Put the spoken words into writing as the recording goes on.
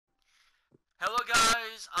Hello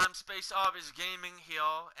guys, I'm Space Arbis Gaming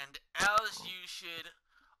here, and as you should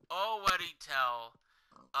already tell,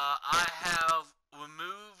 I have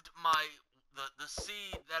removed the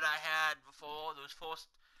seed that I had before, those first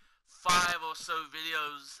 5 or so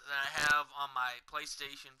videos that I have on my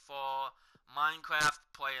PlayStation 4 Minecraft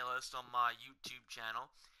playlist on my YouTube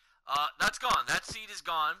channel. That's gone. That seed is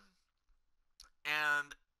gone,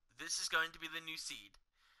 and this is going to be the new seed.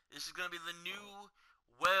 This is going to be the new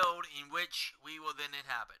world in which we will then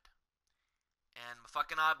inhabit. And my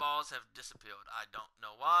fucking eyeballs have disappeared. I don't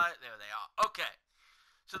know why. There they are. Okay.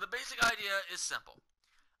 So the basic idea is simple.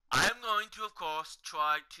 I'm going to, of course,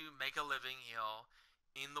 try to make a living here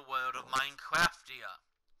in the world of Minecraftia.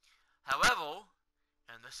 However,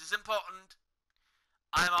 and this is important,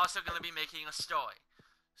 I'm also going to be making a story.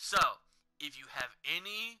 So, if you have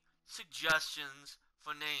any suggestions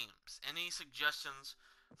for names, any suggestions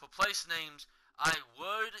for place names, I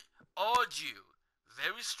would urge you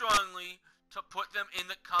very strongly to put them in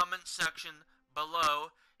the comment section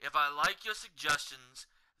below. If I like your suggestions,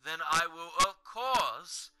 then I will of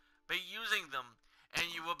course be using them and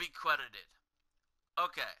you will be credited.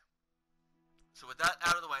 Okay, so with that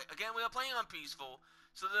out of the way, again we are playing on peaceful,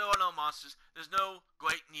 so there are no monsters. There's no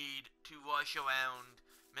great need to rush around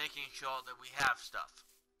making sure that we have stuff.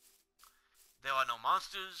 There are no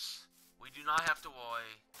monsters. We do not have to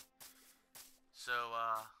worry. So,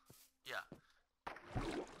 yeah.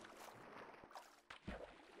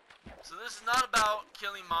 So this is not about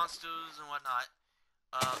killing monsters and whatnot.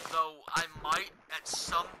 Though I might, at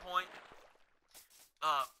some point,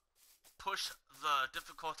 push the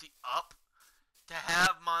difficulty up to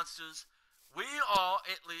have monsters. We are,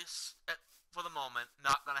 at least, for the moment,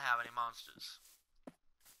 not going to have any monsters.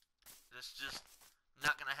 This just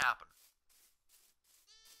not going to happen.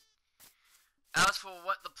 As for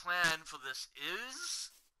what the plan for this is,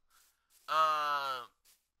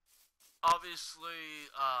 obviously,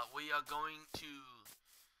 we are going to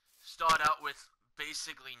start out with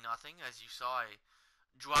basically nothing. As you saw, I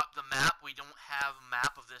dropped the map. We don't have a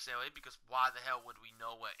map of this area because why the hell would we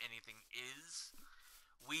know where anything is?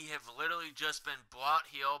 We have literally just been brought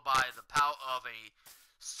here by the power of a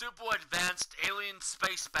super advanced alien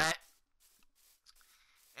space bat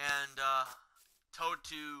and told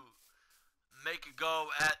to make a go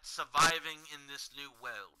at surviving in this new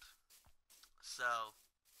world. So,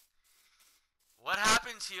 what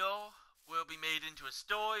happens here will be made into a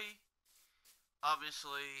story,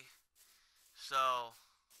 obviously. So,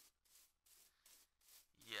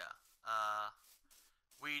 yeah,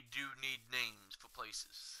 we do need names for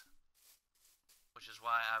places, which is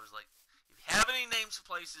why I was like, if you have any names for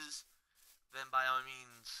places, then by all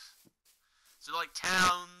means. So, like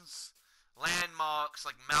towns, landmarks,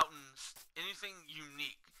 like mountains, anything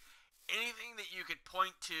unique, anything that you could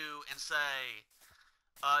point to and say,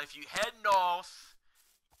 if you head north,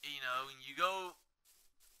 and you go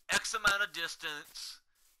X amount of distance,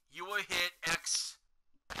 you will hit X,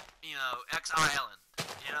 X island,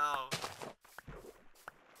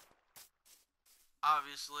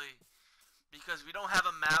 obviously, because we don't have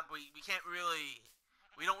a map, we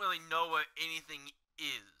don't really know where anything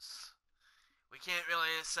is. We can't really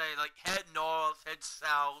say, like, head north, head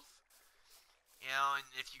south, and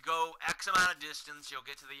if you go X amount of distance, you'll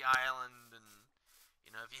get to the island, and,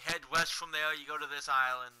 if you head west from there, you go to this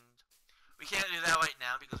island. We can't do that right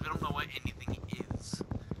now, because we don't know what anything is.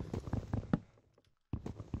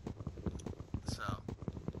 So.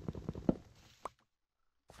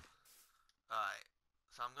 Alright.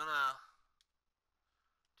 So I'm gonna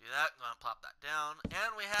do that, I'm gonna plop that down,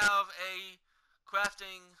 and we have a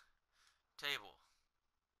crafting table.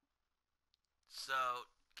 So,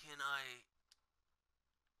 can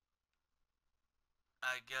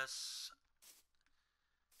I guess,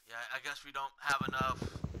 yeah, I guess we don't have enough.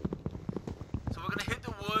 So we're gonna hit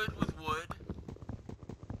the wood with wood.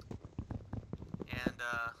 And,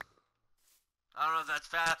 I don't know if that's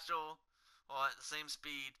faster or at the same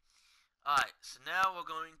speed. Alright, so now we're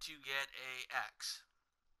going to get a axe.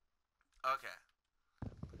 Okay.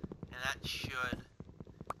 And that should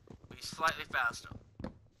be slightly faster.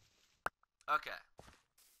 Okay.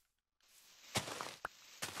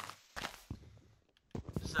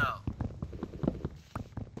 So,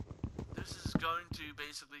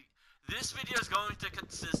 this video is going to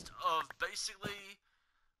consist of basically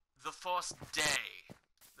the first day.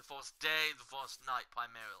 The first night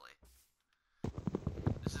primarily.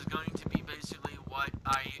 This is going to be basically what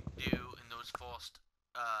I do in those first,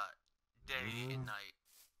 day and night.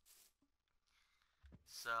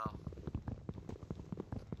 So,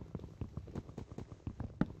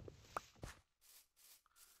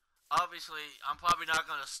 obviously, I'm probably not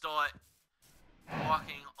going to start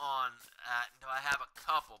walking on until I have a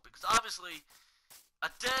couple, because obviously a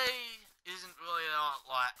day isn't really a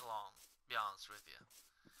lot long, to be honest with you.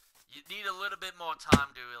 You need a little bit more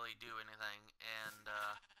time to really do anything, and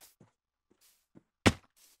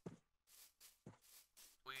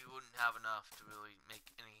we wouldn't have enough to really make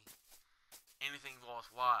anything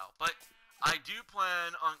worthwhile. But I do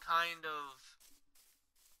plan on kind of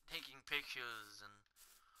taking pictures and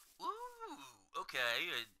ooh, okay,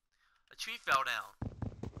 a tree fell down.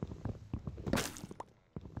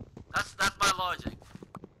 That's my logic.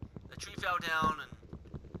 The tree fell down, and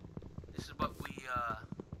this is what we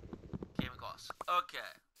came across. Okay.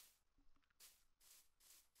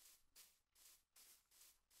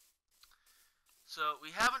 So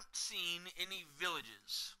we haven't seen any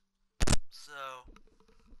villages. So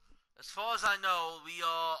as far as I know, we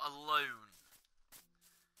are alone.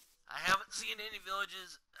 I haven't seen any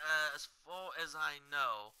villages as far as I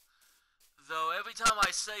know. Though every time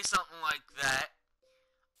I say something like that,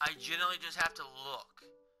 I generally just have to look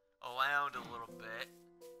around a little bit.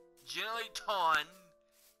 Generally taunt,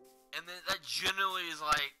 and then that generally is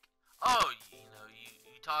like, oh,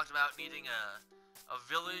 you talked about needing a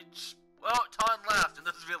village. Well, Ton left in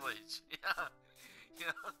this village. Yeah, you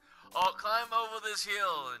know. Oh, climb over this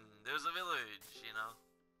hill and there's a village.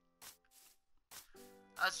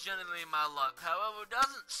 That's generally my luck. However, it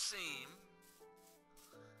doesn't seem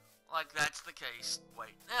like that's the case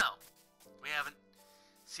right now. We haven't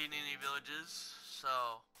seen any villages,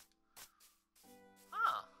 so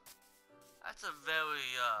huh. That's a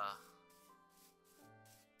very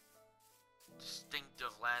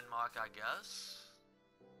distinctive landmark, I guess.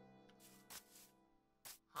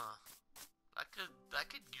 Huh. That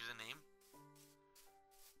could use a name.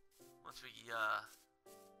 Once we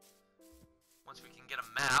once we can get a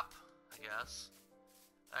map, I guess.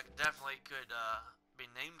 That definitely could be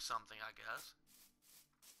named something, I guess.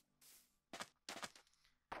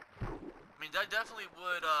 I mean, that definitely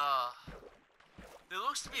would there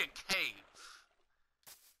looks to be a cave.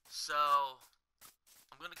 So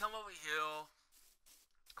I'm gonna come over here.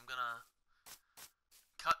 I'm gonna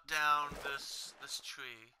cut down this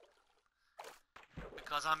tree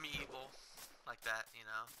because I'm evil, like that.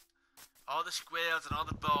 All the squares and all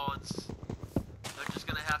the boards, they're just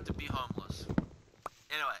gonna have to be homeless.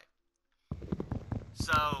 Anyway,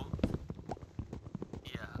 so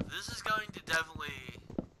yeah, this is going to definitely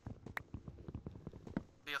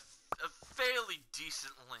be a fairly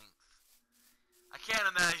decent length. I can't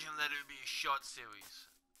imagine that it would be a short series.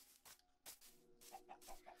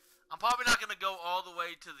 I'm probably not gonna go all the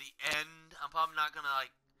way to the end. I'm probably not gonna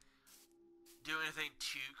like do anything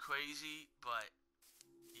too crazy, but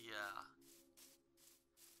yeah,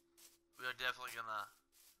 we are definitely gonna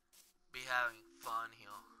be having fun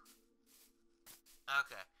here.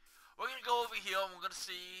 Okay, we're gonna go over here and we're gonna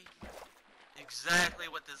see exactly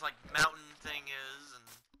what this like mountain thing is, and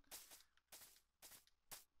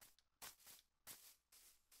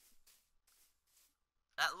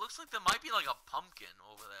that looks like there might be like a pumpkin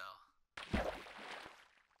over there.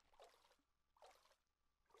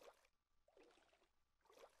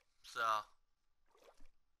 So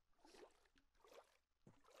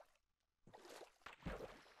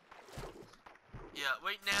yeah,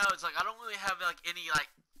 right now it's like I don't really have like any like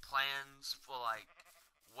plans for like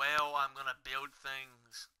where I'm gonna build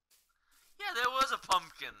things. Yeah, there was a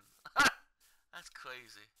pumpkin. That's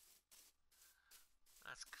crazy.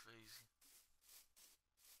 That's crazy.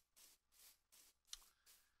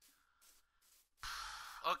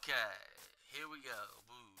 Okay, here we go.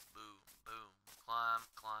 Boom, boom, boom. Climb,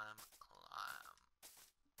 climb, climb.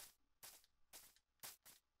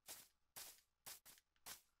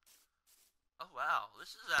 Oh wow,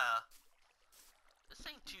 this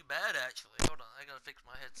ain't too bad actually. Hold on, I gotta fix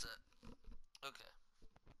my headset. Okay.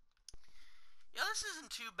 Yeah, this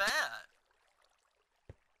isn't too bad.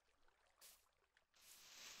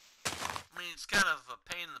 I mean, it's kind of a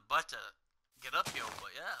pain in the butt to get up here,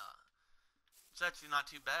 but yeah, it's actually not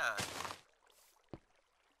too bad.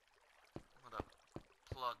 I'm gonna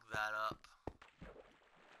plug that up.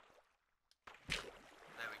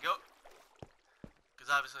 There we go. Because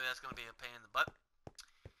obviously that's gonna be a pain in the butt.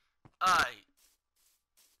 Alright.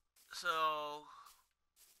 So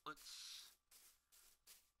let's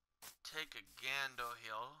take a gander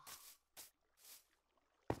here.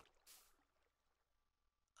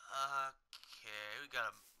 Okay,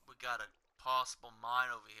 we got a possible mine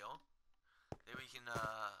over here that we can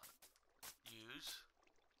use.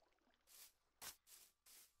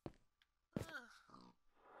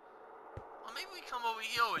 Well, maybe we come over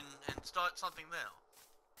here and start something there.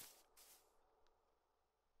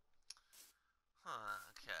 Huh,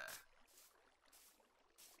 okay.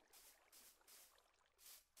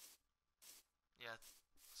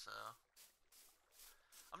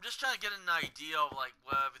 just trying to get an idea of like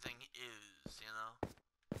where everything is, you know?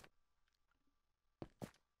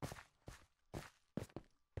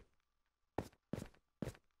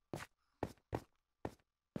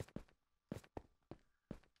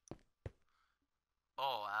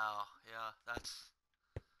 Oh wow, yeah, that's...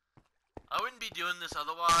 I wouldn't be doing this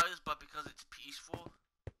otherwise, but because it's peaceful,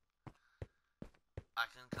 I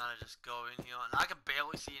can kind of just go in here, and I can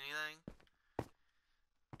barely see anything.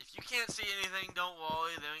 If you can't see anything, don't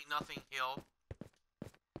worry, there ain't nothing here.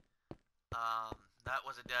 That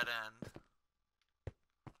was a dead end.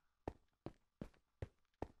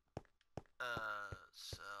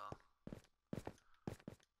 So...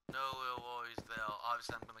 no real worries there.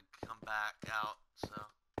 Obviously, I'm gonna come back out, so...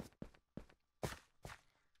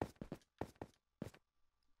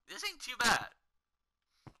 this ain't too bad.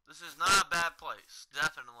 This is not a bad place.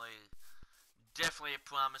 Definitely a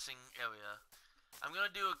promising area. I'm gonna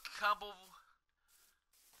do a couple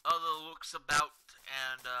other looks about,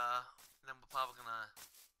 and then we're probably gonna...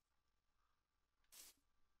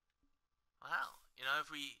 wow, you know,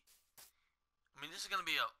 if we... I mean, this is gonna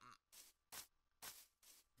be a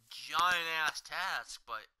giant ass task,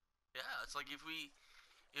 but yeah, it's like if we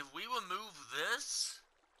remove this,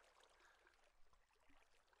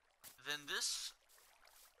 then this...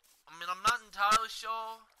 I mean, I'm not entirely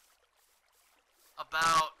sure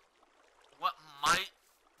about what might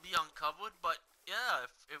be uncovered, but yeah,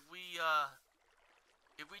 if we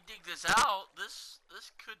dig this out, this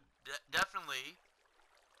could definitely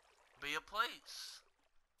be a place.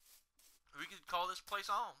 We could call this place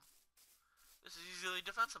home. This is easily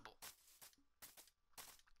defensible.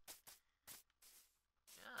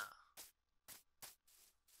 Yeah.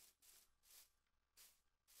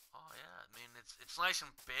 Oh yeah, I mean it's nice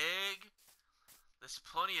and big. There's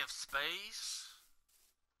plenty of space.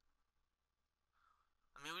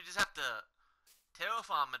 I mean, we just have to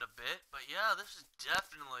terraform it a bit, but yeah, this is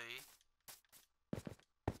definitely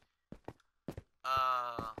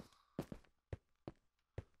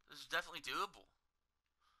doable.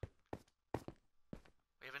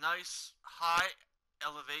 We have a nice high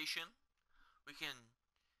elevation. We can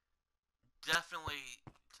definitely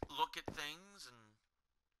look at things, and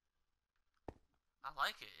I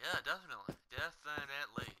like it. Yeah, definitely.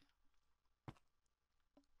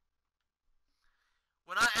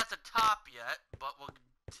 We're not at the top yet, but we're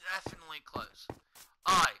definitely close.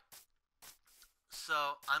 Alright,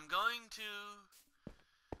 so I'm going to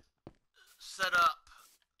set up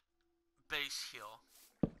base here.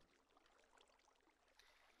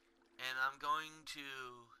 And I'm going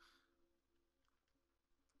to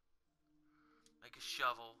make a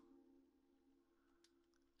shovel.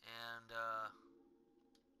 And,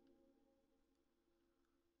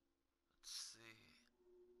 let's see.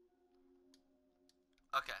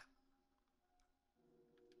 Okay.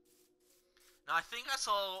 Now I think I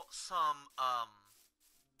saw some,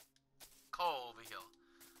 coal over here.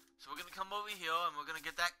 So we're gonna come over here and we're gonna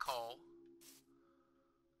get that coal.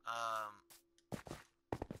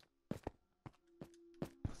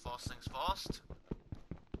 First things first.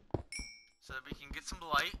 So that we can get some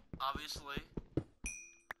light, obviously.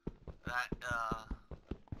 That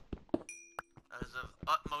is of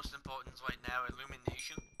utmost importance right now,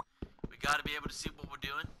 illumination. We gotta be able to see what we're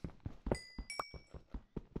doing.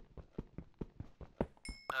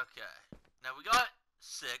 Okay. Now we got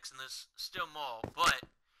 6, and there's still more, but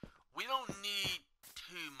we don't need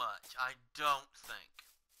too much, I don't think.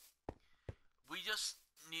 We just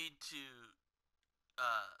need to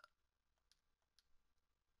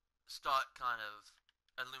start kind of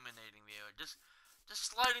illuminating the area. Just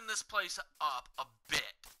sliding this place up a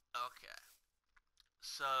bit. Okay.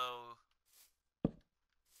 So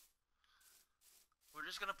we're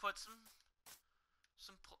just gonna put some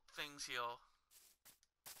things here.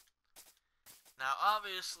 Now,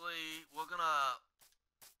 obviously, we're gonna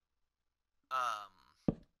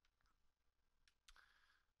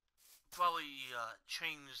probably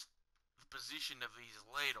change the position of these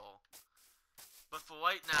later. But for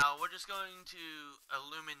right now, we're just going to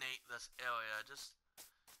illuminate this area, just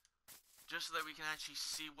so that we can actually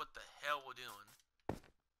see what the hell we're doing.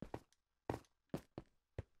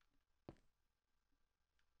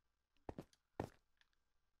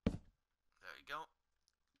 There we go.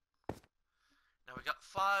 Now we got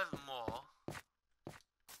 5 more.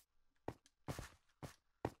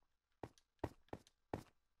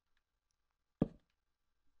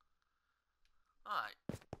 Alright.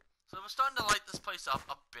 So we're starting to light this place up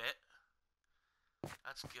a bit.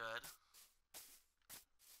 That's good.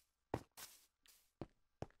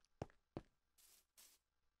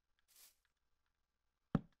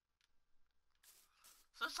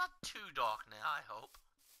 So it's not too dark now, I hope.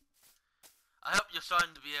 I hope you're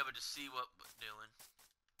starting to be able to see what we're doing.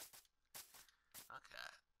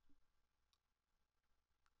 Okay.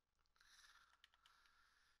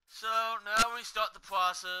 So now we start the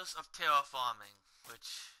process of terraforming,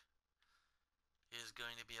 which is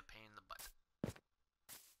going to be a pain in the butt.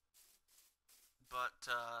 But,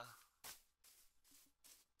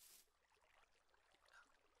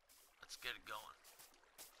 let's get it going.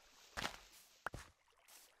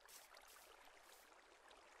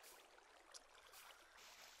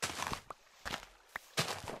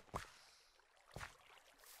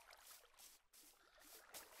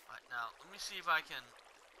 Alright, now, let me see if I can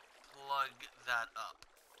plug that up.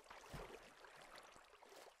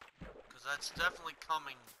 Because that's definitely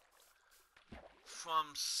coming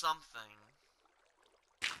from something.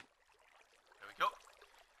 There we go.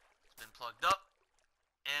 It's been plugged up.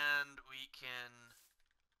 And we can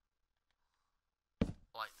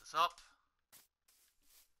light this up.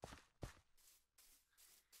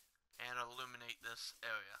 And illuminate this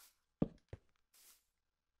area.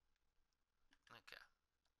 Okay.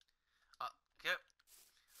 Okay.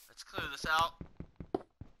 Let's clear this out.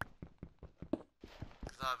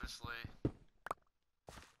 Because obviously...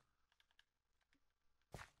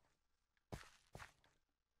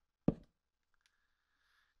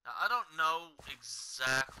 Now, I don't know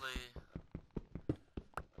exactly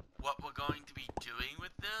what we're going to be doing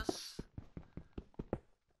with this.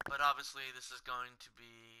 But obviously this is going to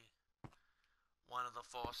be one of the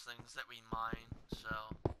first things that we mine, so...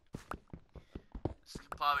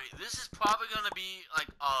 This is probably going to be like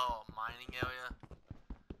a mining area.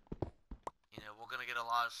 You know, we're going to get a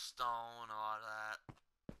lot of stone, a lot of that.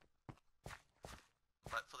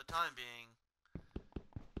 But for the time being,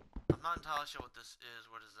 I'm not entirely sure what this is.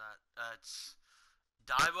 What is that? It's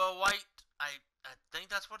diorite. I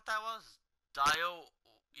think that's what that was. Diorite.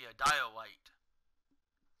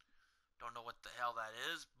 Don't know what the hell that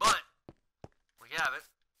is, but we have it.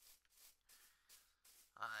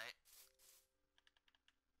 Alright.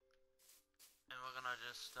 And we're gonna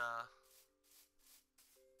just,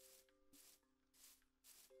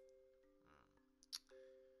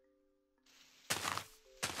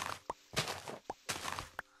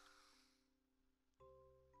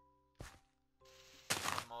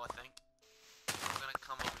 one more, I think. We're gonna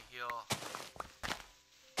come over here.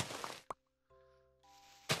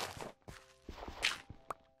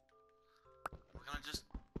 We're gonna just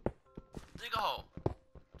dig a hole.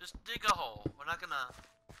 Just dig a hole. We're not gonna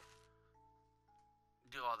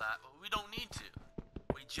do all that. We don't need to.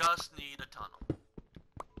 We just need a tunnel.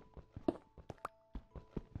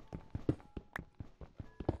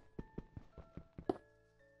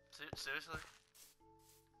 Seriously?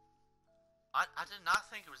 I did not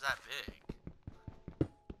think it was that big.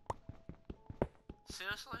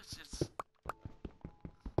 Seriously? It's...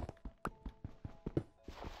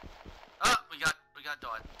 Oh, we got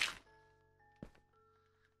died.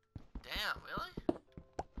 Damn, really?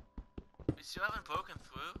 We still haven't broken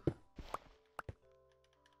through?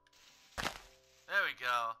 There we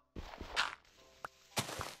go.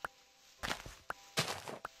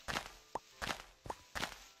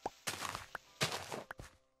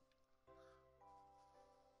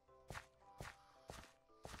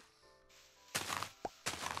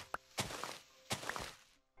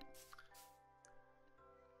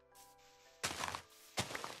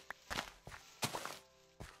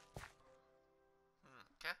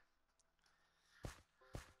 Okay.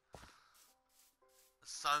 The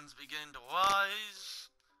sun's beginning to rise.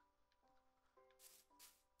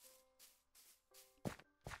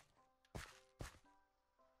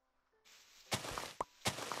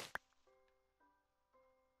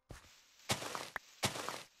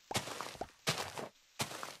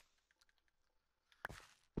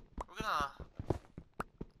 We're gonna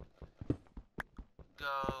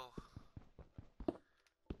go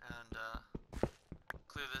and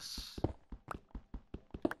clear this.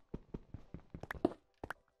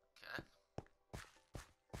 Okay.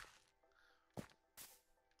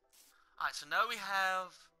 Alright, so now we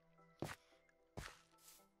have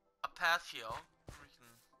a path here. We can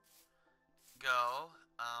go.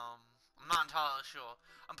 I'm not entirely sure.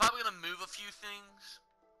 I'm probably gonna move a few things.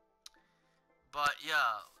 But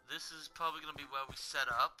yeah, this is probably gonna be where we set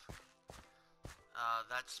up.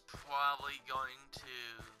 That's probably going to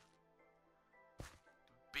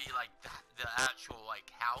be like the actual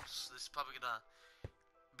like house. This is probably gonna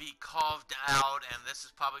be carved out, and this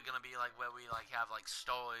is probably gonna be like where we like have like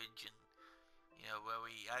storage and you know where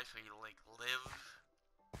we actually like live.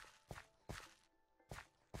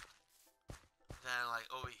 Then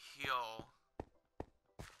like over here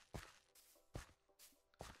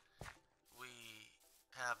we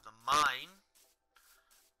have the mine.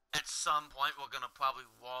 some point we're gonna probably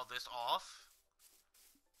wall this off.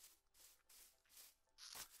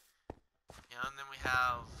 Yeah, and then we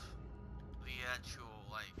have the actual,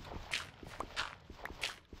 like,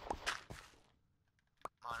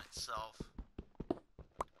 mine itself.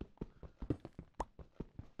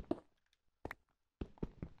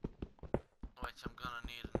 Which I'm gonna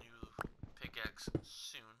need a new pickaxe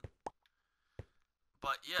soon.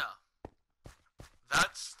 But yeah,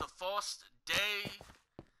 that's the first day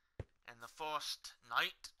and the first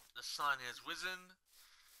night. The sun has risen.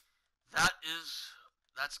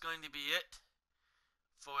 That's going to be it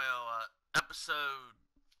for episode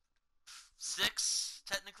 6,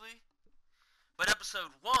 technically. But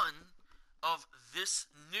episode 1 of this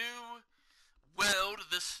new world,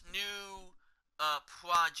 this new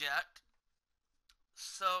project.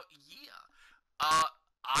 So yeah,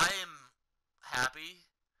 I am happy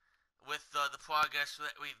with the progress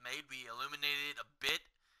that we've made. We illuminated a bit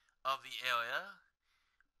of the area.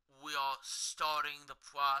 We are starting the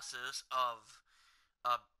process of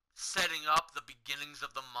setting up the beginnings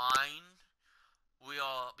of the mine. We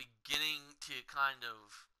are beginning to kind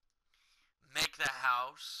of make the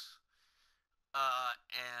house,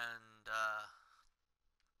 and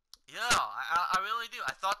yeah, I really do.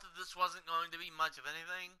 I thought that this wasn't going to be much of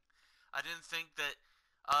anything. I didn't think that.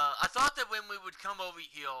 I thought that when we would come over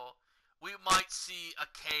here, we might see a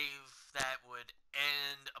cave that would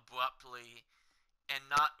end abruptly and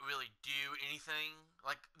not really do anything.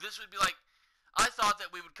 Like, this would be like. I thought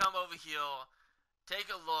that we would come over here, take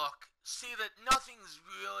a look, see that nothing's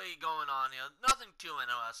really going on here, nothing too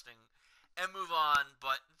interesting, and move on.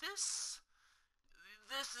 But this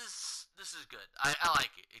is good. I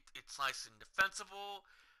like it. It's nice and defensible.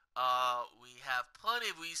 We have plenty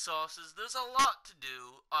of resources. There's a lot to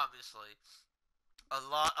do, obviously, a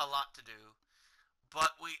lot to do.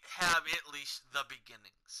 But we have at least the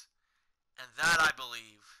beginnings, and that I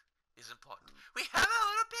believe is important. We have a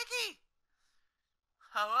little piggy.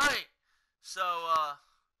 All right. So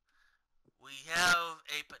we have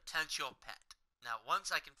a potential pet. Now,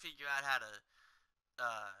 once I can figure out how to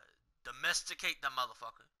domesticate the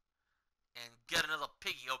motherfucker and get another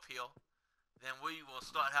piggy up here, then we will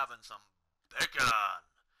start having some bacon.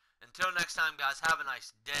 Until next time, guys, have a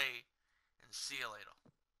nice day, and see you later.